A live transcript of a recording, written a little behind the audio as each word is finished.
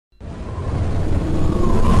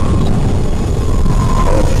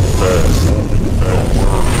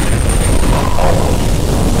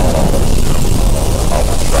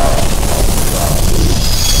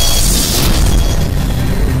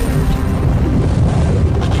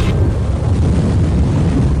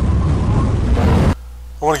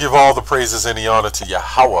want to give all the praises and the honor to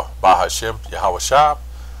Yahweh, Bahashem, Yahweh Shah,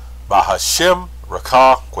 Bahashem,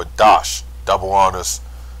 Rakah, Quadash. Double honors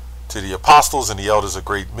to the apostles and the elders of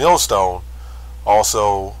Great Millstone.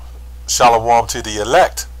 Also, Shalom to the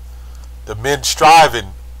elect, the men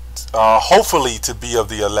striving, hopefully, to be of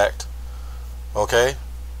the elect. Okay?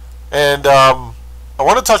 And I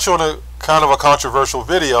want to touch on a kind of a controversial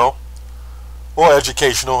video, or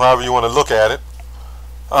educational, however you want to look at it,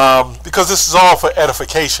 because this is all for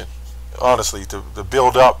edification, honestly, to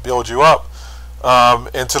build you up,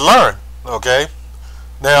 and to learn. Okay?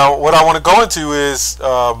 Now, what I want to go into is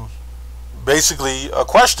basically a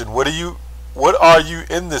question. What are you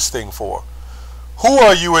in this thing for? Who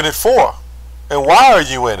are you in it for? And why are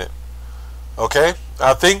you in it? Okay?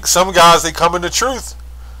 I think some guys, they come in the truth.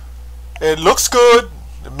 It looks good.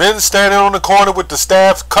 The men standing on the corner with the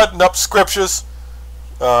staffs, cutting up scriptures,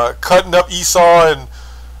 cutting up Esau, and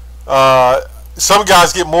some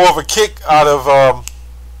guys get more of a kick out of,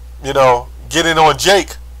 getting on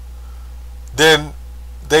Jake than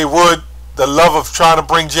they would the love of trying to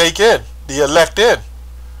bring Jake in, the elect in,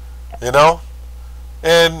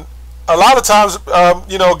 and a lot of times,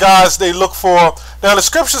 guys, they look for, now the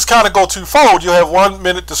scriptures kind of go twofold. You have 1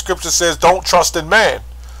 minute the scripture says, don't trust in man,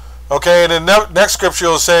 okay, and then next scripture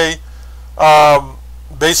will say,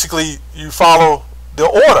 basically, you follow the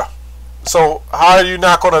order. So how are you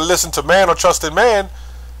not going to listen to man or trust in man,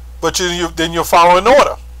 but then you're following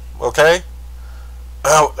order, okay?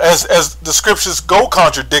 As the scriptures go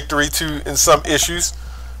contradictory to in some issues,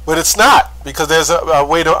 but it's not, because there's a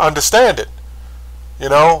way to understand it.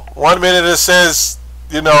 1 minute it says,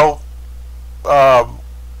 it's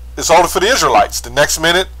only for the Israelites. The next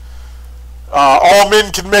minute, all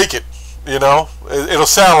men can make it. It'll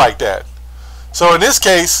sound like that. So in this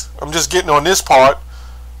case, I'm just getting on this part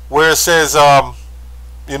where it says, not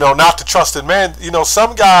to trust in man.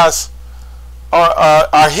 Some guys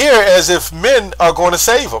are here as if men are going to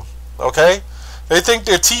save them. Okay, they think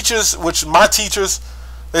their teachers, which my teachers,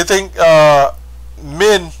 they think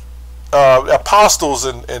men, apostles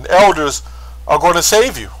and elders are going to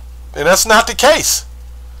save you, and that's not the case.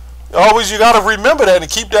 Always, you got to remember that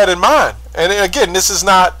and keep that in mind. And again, this is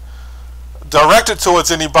not directed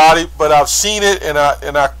towards anybody, but I've seen it, and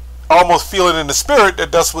I almost feel it in the spirit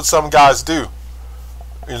that that's what some guys do.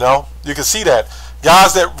 You can see that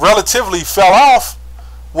guys that relatively fell off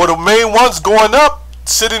were the main ones going up,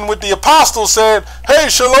 sitting with the apostles, saying, "Hey,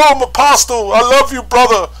 shalom, apostle, I love you,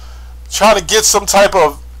 brother," trying to get some type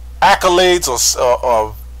of accolades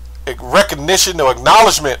or recognition or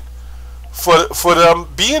acknowledgement for them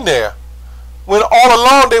being there, when all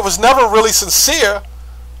along they was never really sincere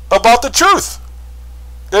about the truth.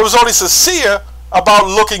 They was only sincere about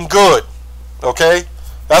looking good. Okay,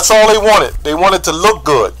 that's all they wanted. They wanted to look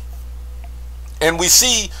good. And we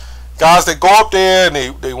see guys that go up there and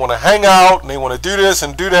they want to hang out and they want to do this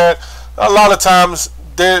and do that. A lot of times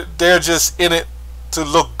they're just in it to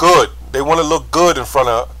look good. They want to look good in front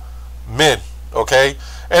of men. Okay,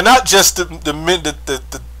 and not just the men,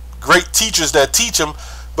 the great teachers that teach them,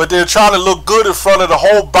 but they're trying to look good in front of the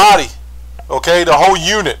whole body. Okay, the whole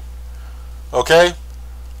unit. Okay,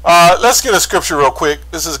 let's get a scripture real quick.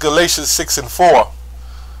 This is Galatians 6:4.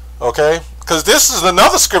 Okay, because this is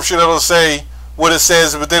another scripture that'll say what it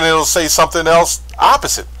says, but then it'll say something else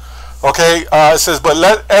opposite. Okay, it says, "But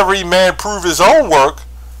let every man prove his own work,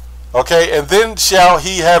 okay, and then shall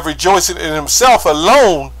he have rejoicing in himself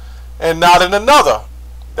alone and not in another."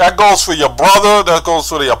 That goes for your brother, that goes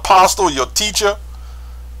for the apostle, your teacher.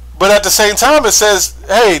 But at the same time, it says,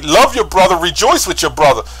 hey, love your brother, rejoice with your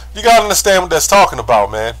brother. You got to understand what that's talking about,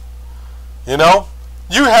 man.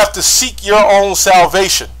 You have to seek your own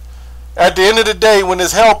salvation. At the end of the day, when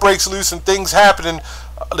this hell breaks loose and things happening,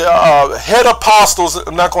 the head apostles,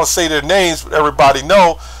 I'm not going to say their names, but everybody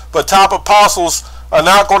know, but top apostles are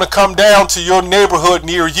not going to come down to your neighborhood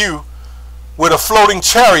near you with a floating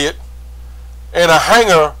chariot and a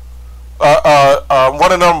hanger,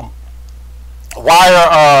 one of them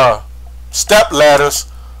wire step ladders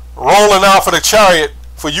rolling off of the chariot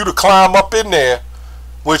for you to climb up in there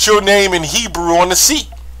with your name in Hebrew on the seat.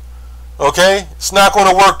 Okay, it's not going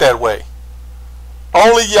to work that way.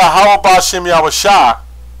 Only Yahweh Bashem Yahweh Shah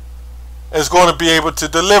is going to be able to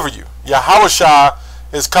deliver you. Yahweh Shah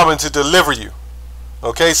is coming to deliver you.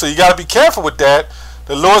 Okay, so you got to be careful with that.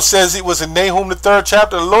 The Lord says, it was in Nahum the 3rd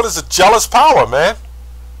chapter, the Lord is a jealous power, man.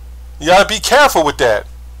 You got to be careful with that.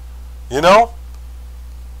 You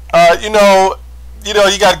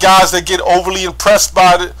got guys that get overly impressed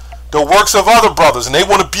by the works of other brothers, and they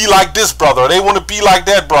want to be like this brother, or they want to be like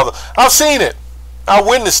that brother. I've seen it. I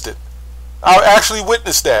witnessed it. I actually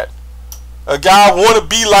witnessed that. A guy want to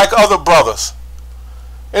be like other brothers.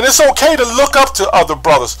 And it's okay to look up to other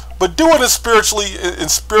brothers, but do it in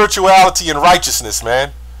spirituality and righteousness,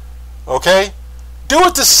 man. Okay? Do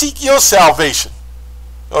it to seek your salvation.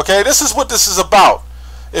 Okay? This is what this is about.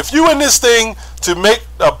 If you in this thing to make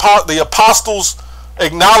the apostles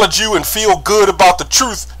acknowledge you and feel good about the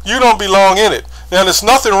truth, you don't belong in it. Now, there's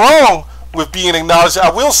nothing wrong with being acknowledged.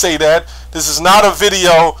 I will say that. This is not a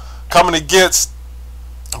video coming against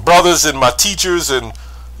brothers and my teachers and,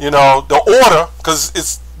 you know, the order, because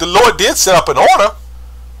it's the Lord did set up an order.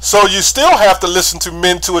 So you still have to listen to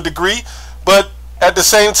men to a degree, but at the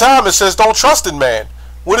same time it says don't trust in man.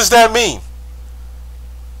 What does that mean?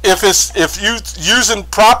 If you using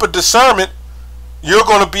proper discernment, you're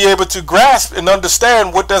going to be able to grasp and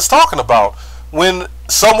understand what that's talking about. When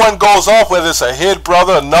someone goes off, whether it's a head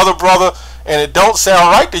brother, another brother, and it don't sound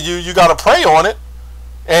right to you, you got to pray on it.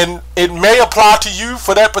 And it may apply to you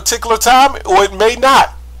for that particular time, or it may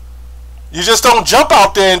not. You just don't jump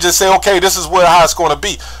out there and just say, okay, this is how it's going to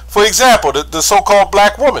be. For example, the so-called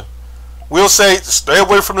black woman. We'll say, stay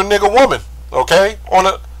away from the nigger woman, okay?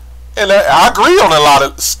 And I agree on a lot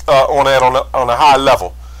of on that on a high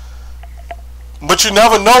level. But you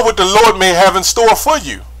never know what the Lord may have in store for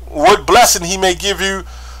you. What blessing he may give you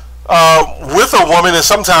with a woman, and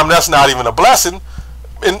sometimes that's not even a blessing.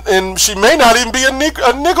 And she may not even be a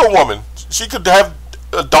nigger woman. She could have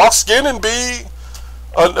a dark skin and be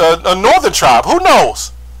a northern tribe. Who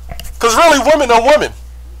knows? Because really, women are women.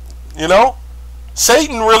 You know?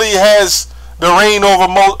 Satan really has the reign over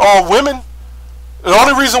all women. The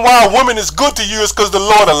only reason why a woman is good to you is because the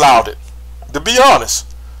Lord allowed it. To be honest.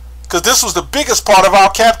 Because this was the biggest part of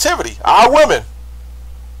our captivity. Our women.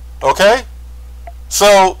 Okay?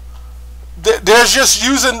 So, there's just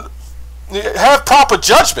have proper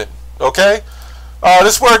judgment. Okay?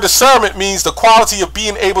 This word discernment means the quality of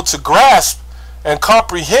being able to grasp and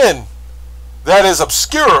comprehend. That is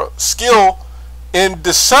obscure skill in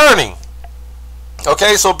discerning.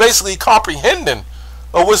 Okay? So basically comprehending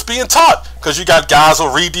of what's being taught. Because you got guys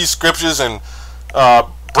who read these scriptures and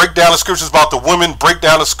break down the scriptures about the women, break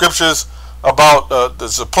down the scriptures about the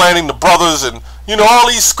supplanting the brothers, and you know, all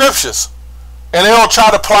these scriptures, and they don't try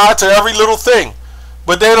to apply it to every little thing,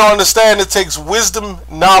 but they don't understand it takes wisdom,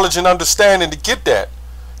 knowledge, and understanding to get that.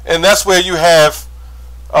 And that's where you have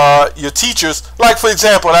your teachers, like for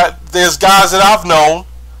example, there's guys that I've known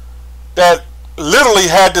that literally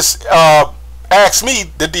had to ask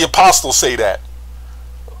me, did the apostles say that?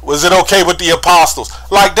 Was it okay with the apostles?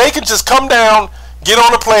 Like, they can just come down, get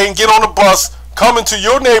on a plane, get on a bus, come into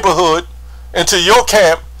your neighborhood, into your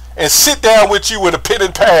camp, and sit down with you with a pen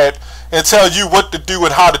and pad and tell you what to do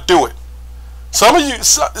and how to do it.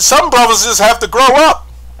 Some brothers just have to grow up,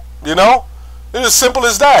 you know? It's as simple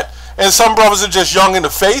as that. And some brothers are just young in the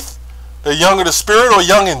faith, they're young in the spirit, or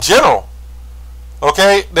young in general.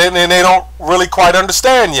 Okay? Then they don't really quite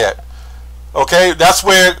understand yet. Okay? That's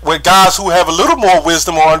where guys who have a little more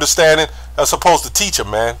wisdom or understanding are supposed to teach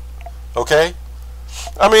them, man. Okay?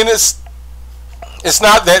 I mean, it's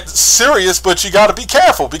not that serious, but you got to be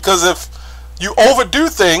careful, because if you overdo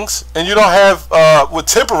things and you don't have with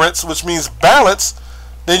temperance, which means balance,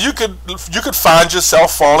 then you could find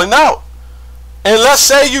yourself falling out. And let's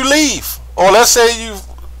say you leave, or let's say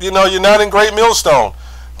you're not in Great Millstone.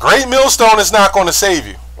 Great Millstone is not going to save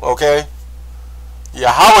you. Okay?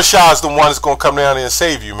 Yahushua is the one that's going to come down here and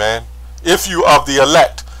save you, man, if you of the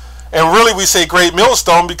elect. And really, we say Great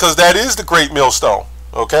Millstone because that is the Great Millstone.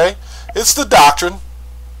 Okay? It's the doctrine.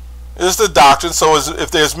 It's the doctrine. So if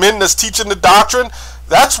there's men that's teaching the doctrine,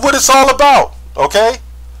 that's what it's all about. Okay?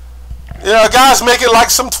 You know, guys make it like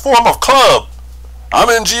some form of club. I'm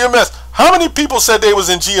in GMS. How many people said they was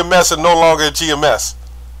in GMS and no longer in GMS?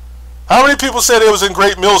 How many people said they was in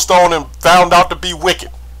Great Millstone and found out to be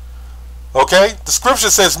wicked? Okay? The scripture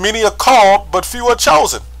says many are called, but few are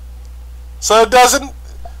chosen. So it doesn't...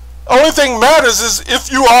 Only thing matters is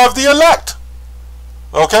if you are of the elect.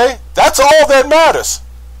 Okay? That's all that matters.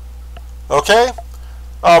 Okay?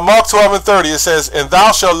 Mark 12:30, it says, and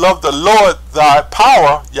thou shalt love the Lord thy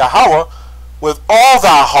power, Yahweh, with all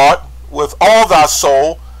thy heart, with all thy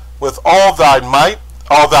soul, with all thy might,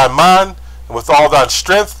 all thy mind, and with all thy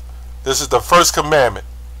strength. This is the first commandment.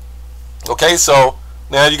 Okay, so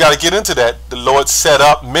now you got to get into that. The Lord set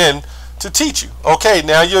up men to teach you. Okay,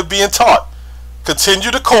 now you're being taught.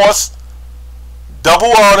 Continue the course.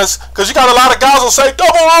 Double honors. Because you got a lot of guys will say,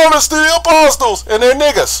 double honors to the apostles, and they're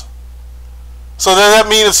niggas. So does that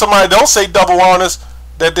mean if somebody don't say double honors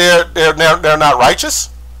that they're not righteous?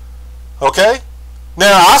 Okay?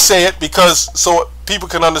 Now I say it because so people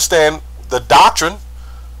can understand the doctrine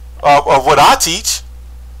of what I teach.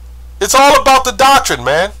 It's all about the doctrine,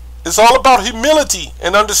 man. It's all about humility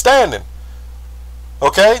and understanding.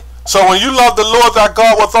 Okay? So when you love the Lord thy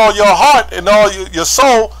God with all your heart and all your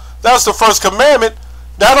soul, that's the first commandment.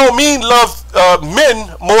 That don't mean love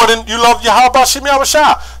men more than you love Yahweh Shem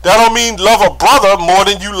Yahushua. That don't mean love a brother more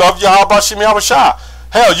than you love Yahweh Shem Yahushua.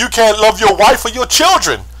 Hell, you can't love your wife or your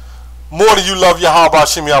children more than you love Yahweh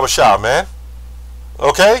Shem Yahushua, man.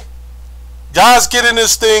 Okay? Guys get in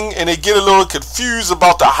this thing and they get a little confused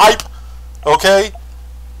about the hype. Okay?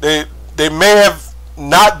 They may have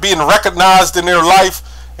not been recognized in their life,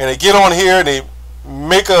 and they get on here and they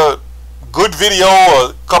make a good video or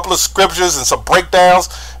a couple of scriptures and some breakdowns,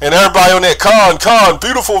 and everybody on there, con,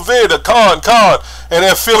 beautiful vid, con, and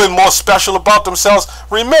they're feeling more special about themselves.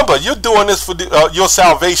 Remember, you're doing this for your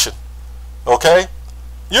salvation. Okay?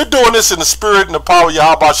 You're doing this in the spirit and the power of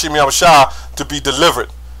Yahweh Shem Yahushua to be delivered.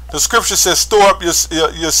 The scripture says, store up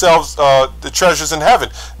yourselves the treasures in heaven.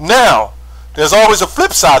 Now, there's always a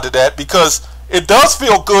flip side to that, because it does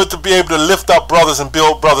feel good to be able to lift up brothers and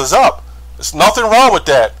build brothers up. There's nothing wrong with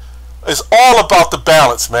that. It's all about the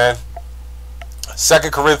balance, man. 2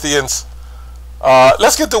 Corinthians.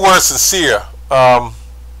 Let's get the word sincere. Well,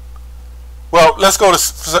 let's go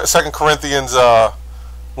to 2 Corinthians 1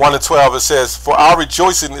 and 12. It says, for our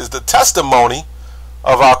rejoicing is the testimony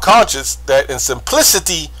of our conscience, that in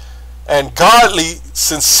simplicity and godly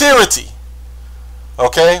sincerity,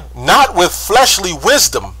 okay, not with fleshly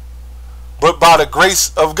wisdom, but by the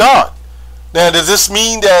grace of God. Now, does this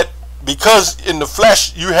mean that because in the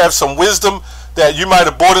flesh you have some wisdom that you might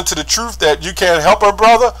have brought into the truth that you can't help a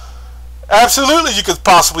brother? Absolutely, you could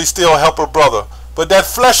possibly still help a brother. But that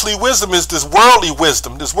fleshly wisdom is this worldly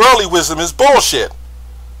wisdom. This worldly wisdom is bullshit.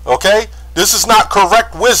 Okay? This is not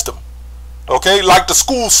correct wisdom. Okay? Like the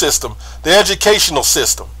school system, the educational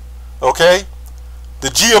system. Okay? The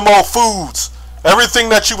GMO foods. Everything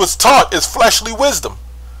that you was taught is fleshly wisdom.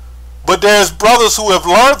 But there's brothers who have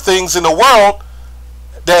learned things in the world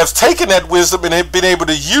that have taken that wisdom and have been able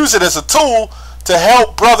to use it as a tool to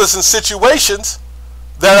help brothers in situations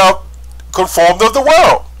that are conformed of the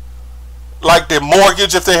world. Like their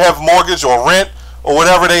mortgage, if they have mortgage or rent or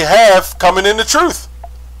whatever they have coming in the truth.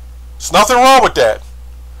 There's nothing wrong with that.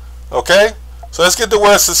 Okay? So let's get the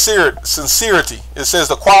word sincerity. It says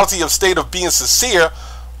the quality of state of being sincere,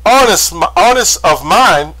 honesty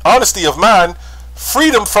of mind,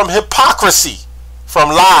 freedom from hypocrisy, from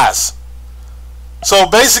lies. So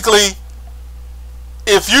basically,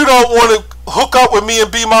 if you don't want to hook up with me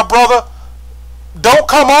and be my brother, don't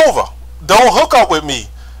come over. Don't hook up with me.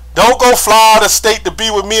 Don't go fly out of state to be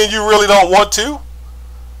with me and you really don't want to.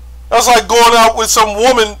 That's like going out with some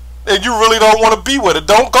woman and you really don't want to be with her.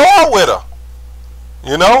 Don't go out with her.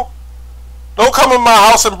 You know? Don't come in my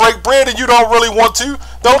house and break bread and you don't really want to.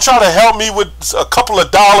 Don't try to help me with a couple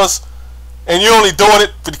of dollars and you're only doing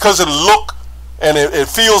it because of the look and it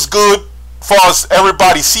feels good as far as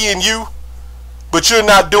everybody seeing you, but you're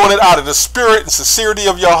not doing it out of the spirit and sincerity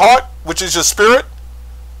of your heart, which is your spirit.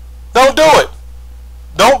 Don't do it.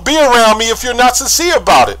 Don't be around me if you're not sincere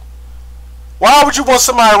about it. Why would you want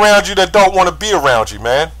somebody around you that don't want to be around you,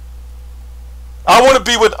 man? I want to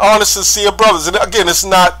be with honest, sincere brothers. And again, it's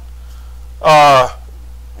not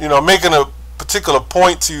making a particular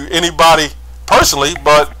point to anybody personally,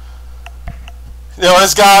 but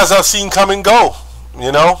there's guys I've seen come and go,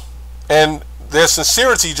 and their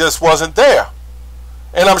sincerity just wasn't there.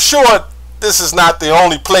 And I'm sure this is not the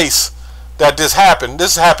only place that this happened.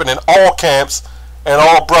 This happened in all camps and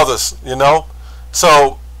all brothers,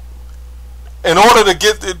 So in order to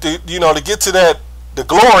get to get to that the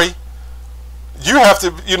glory, you have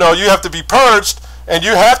to be purged, and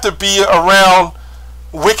you have to be around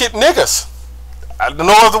wicked niggas.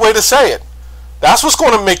 No other way to say it. That's what's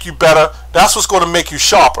going to make you better. That's what's going to make you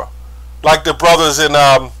sharper. Like the brothers in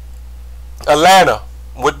Atlanta,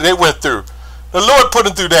 what they went through. The Lord put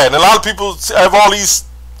them through that. And a lot of people have all these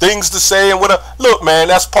things to say and whatever. Look, man,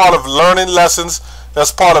 that's part of learning lessons.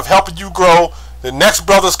 That's part of helping you grow. The next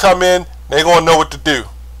brothers come in, they're going to know what to do.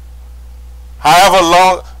 However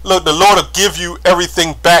long, look, the Lord will give you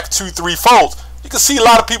everything back 2-3 folds. You can see a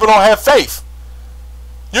lot of people don't have faith.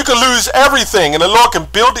 You can lose everything and the Lord can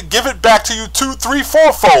build it, give it back to you 2-3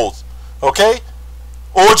 4 folds. Okay?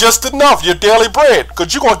 Or just enough, your daily bread.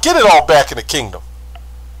 Because you're going to get it all back in the kingdom.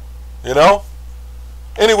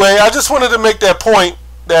 Anyway, I just wanted to make that point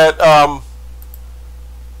that,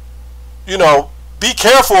 be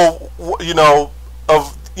careful,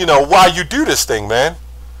 of, why you do this thing, man.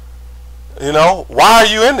 Why are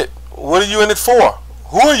you in it? What are you in it for?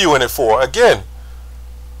 Who are you in it for? Again,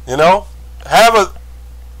 have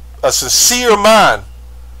a sincere mind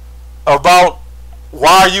about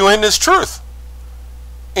why are you in this truth?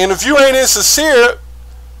 And if you ain't insincere,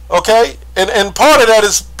 okay, and part of that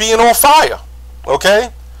is being on fire, okay?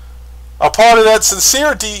 A part of that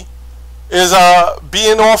sincerity is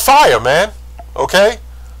being on fire, man, okay?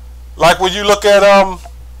 Like when you look at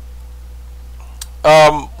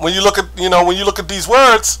when you look at these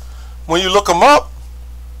words, when you look them up,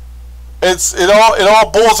 it all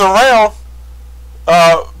boils around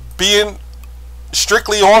being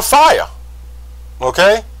strictly on fire,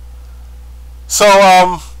 okay?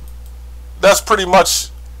 So that's pretty much,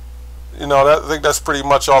 I think that's pretty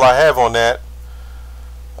much all I have on that.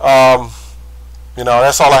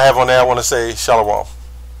 That's all I have on that. I want to say shalom.